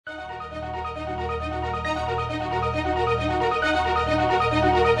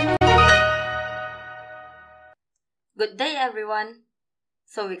Good day everyone.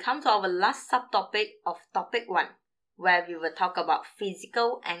 So we come to our last subtopic of topic 1, where we will talk about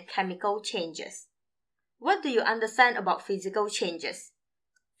physical and chemical changes. What do you understand about physical changes?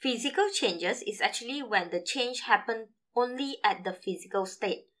 Physical changes is actually when the change happens only at the physical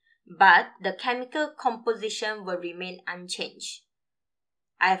state, but the chemical composition will remain unchanged.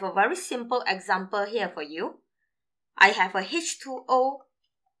 I have a very simple example here for you. I have a H2O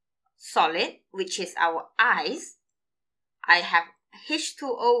solid, which is our ice. I have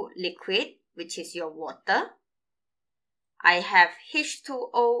H2O liquid, which is your water. I have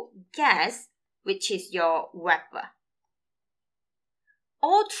H2O gas, which is your vapor.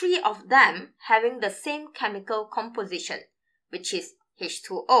 All three of them having the same chemical composition, which is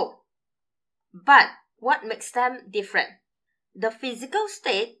H2O. But what makes them different? The physical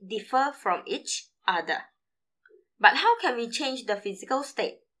state differ from each other. But how can we change the physical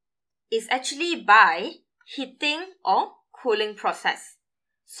state? It's actually by heating or cooling process.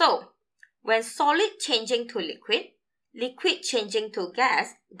 So, when solid changing to liquid, liquid changing to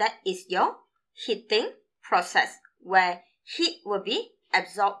gas, that is your heating process, where heat will be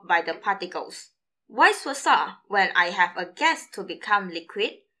absorbed by the particles. Vice versa, when I have a gas to become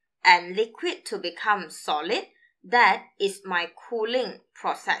liquid and liquid to become solid, that is my cooling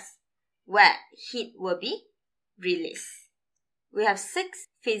process, where heat will be released. We have 6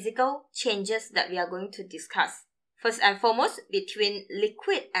 physical changes that we are going to discuss. First and foremost, between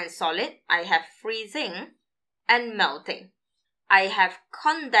liquid and solid, I have freezing and melting. I have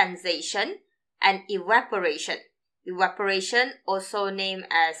condensation and evaporation. Evaporation, also named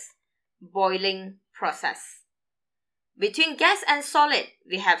as boiling process. Between gas and solid,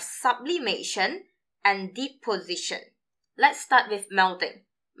 we have sublimation and deposition. Let's start with melting.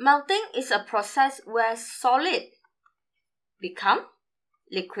 Melting is a process where solid become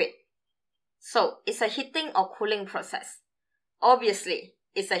liquid. So, it's a heating or cooling process. Obviously,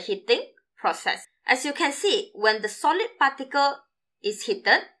 it's a heating process. As you can see, when the solid particle is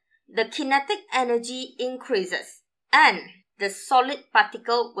heated, the kinetic energy increases and the solid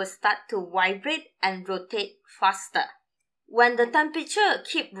particle will start to vibrate and rotate faster. When the temperature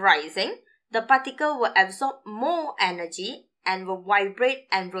keeps rising, the particle will absorb more energy and will vibrate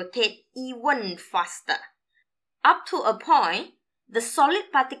and rotate even faster. Up to a point, the solid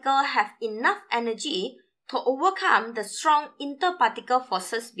particle have enough energy to overcome the strong interparticle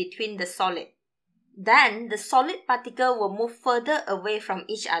forces between the solid. Then, the solid particle will move further away from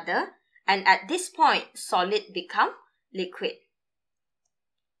each other, and at this point, solid become liquid.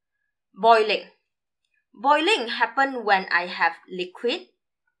 Boiling. Boiling happens when I have liquid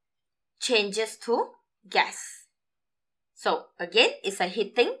changes to gas. So, again, it's a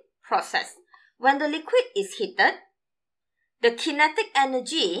heating process. When the liquid is heated, the kinetic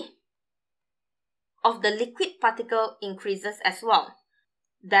energy of the liquid particle increases as well.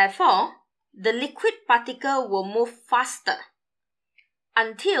 Therefore, the liquid particle will move faster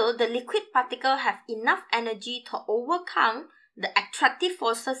until the liquid particle have enough energy to overcome the attractive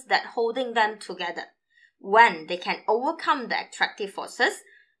forces that holding them together. When they can overcome the attractive forces,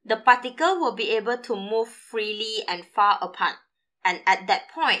 the particle will be able to move freely and far apart, and at that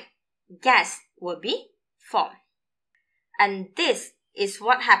point, gas will be formed. And this is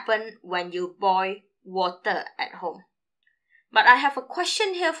what happens when you boil water at home. But I have a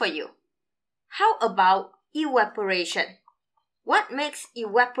question here for you. How about evaporation? What makes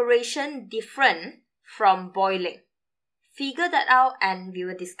evaporation different from boiling? Figure that out and we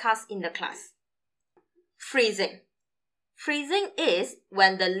will discuss in the class. Freezing. Freezing is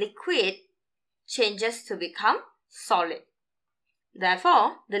when the liquid changes to become solid.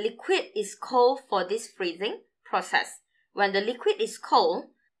 Therefore, the liquid is cold for this freezing process. When the liquid is cold,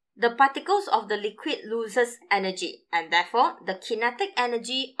 the particles of the liquid loses energy, and therefore the kinetic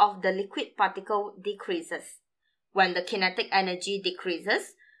energy of the liquid particle decreases. When the kinetic energy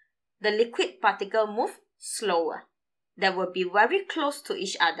decreases, the liquid particle moves slower. They will be very close to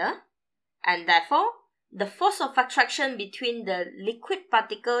each other, and therefore the force of attraction between the liquid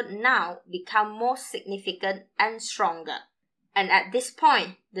particle now become more significant and stronger. And at this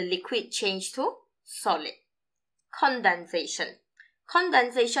point, the liquid changes to solid. Condensation.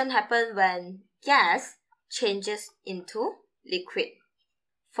 Condensation happens when gas changes into liquid.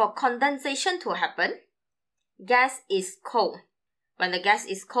 For condensation to happen, gas is cold. When the gas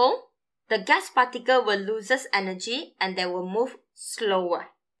is cold, the gas particle will lose energy and they will move slower.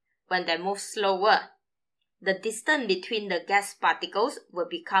 When they move slower, the distance between the gas particles will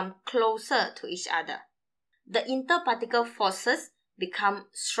become closer to each other. The interparticle forces become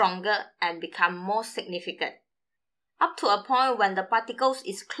stronger and become more significant. Up to a point when the particles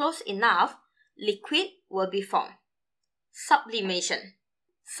is close enough, liquid will be formed. Sublimation.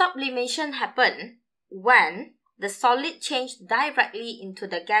 Sublimation happens when the solid changes directly into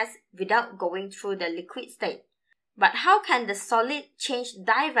the gas without going through the liquid state. But how can the solid change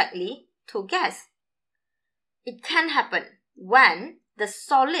directly to gas? It can happen when the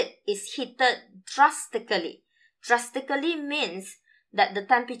solid is heated drastically. Drastically means that the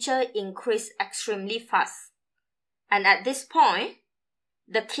temperature increases extremely fast. And at this point,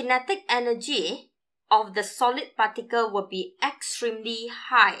 the kinetic energy of the solid particle will be extremely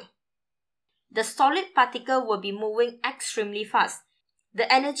high. The solid particle will be moving extremely fast.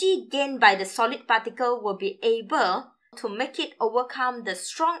 The energy gained by the solid particle will be able to make it overcome the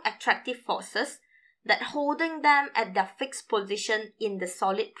strong attractive forces that holding them at their fixed position in the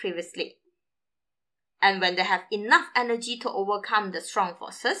solid previously. And when they have enough energy to overcome the strong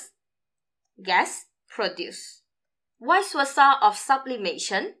forces, gas produce. Vice versa of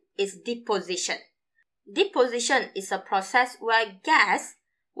sublimation is deposition. Deposition is a process where gas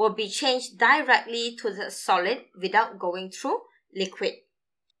will be changed directly to the solid without going through liquid.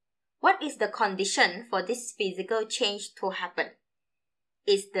 What is the condition for this physical change to happen?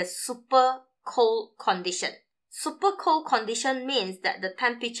 It's the super cold condition. Super cold condition means that the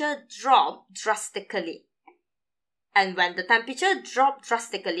temperature drops drastically. And when the temperature drops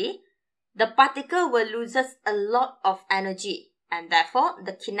drastically, the particle will lose a lot of energy, and therefore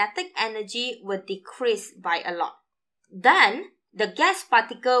the kinetic energy will decrease by a lot. Then the gas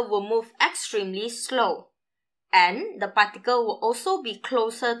particle will move extremely slow, and the particle will also be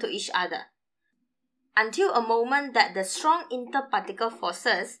closer to each other, until a moment that the strong interparticle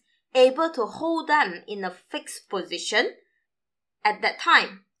forces able to hold them in a fixed position. At that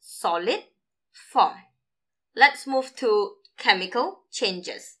time, solid form. Let's move to chemical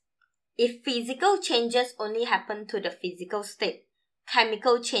changes. If physical changes only happen to the physical state,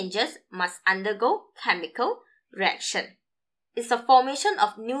 chemical changes must undergo chemical reaction. It's a formation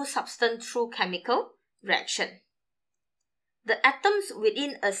of new substance through chemical reaction. The atoms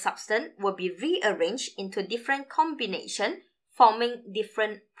within a substance will be rearranged into different combinations, forming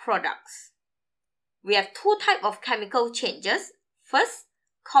different products. We have two types of chemical changes. First,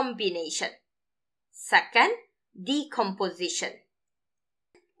 combination. Second, decomposition.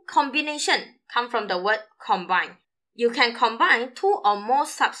 Combination comes from the word combine. You can combine two or more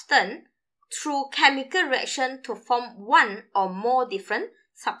substances through chemical reaction to form one or more different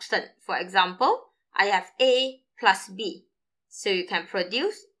substance. For example, I have A plus B, so you can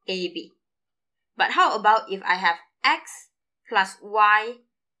produce AB. But how about if I have X plus Y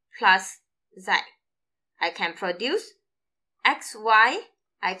plus Z? I can produce XY,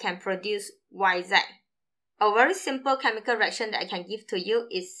 I can produce YZ. A very simple chemical reaction that I can give to you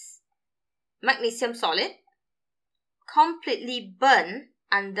is magnesium solid completely burn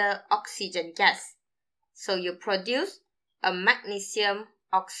under oxygen gas. So you produce a magnesium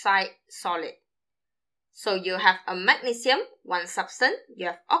oxide solid. So you have a magnesium, one substance, you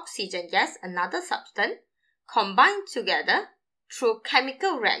have oxygen gas, another substance, combined together through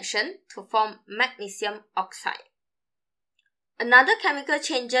chemical reaction to form magnesium oxide. Another chemical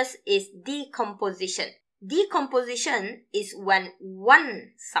changes is decomposition. Decomposition is when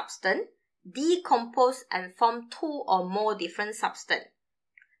one substance decompose and form two or more different substances.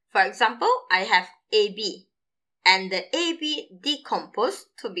 For example, I have AB, and the AB decompose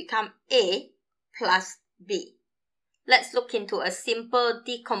to become A plus B. Let's look into a simple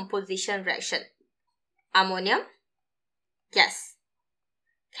decomposition reaction. Ammonium gas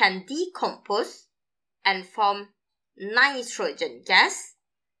can decompose and form nitrogen gas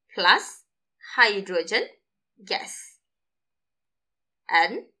plus hydrogen gas.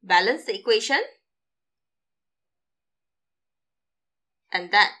 And balance the equation.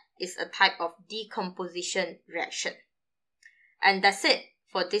 And that is a type of decomposition reaction. And that's it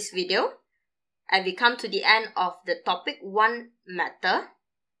for this video. And we come to the end of the topic 1 matter.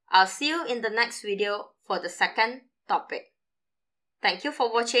 I'll see you in the next video for the second topic. Thank you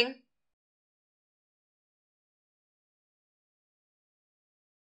for watching.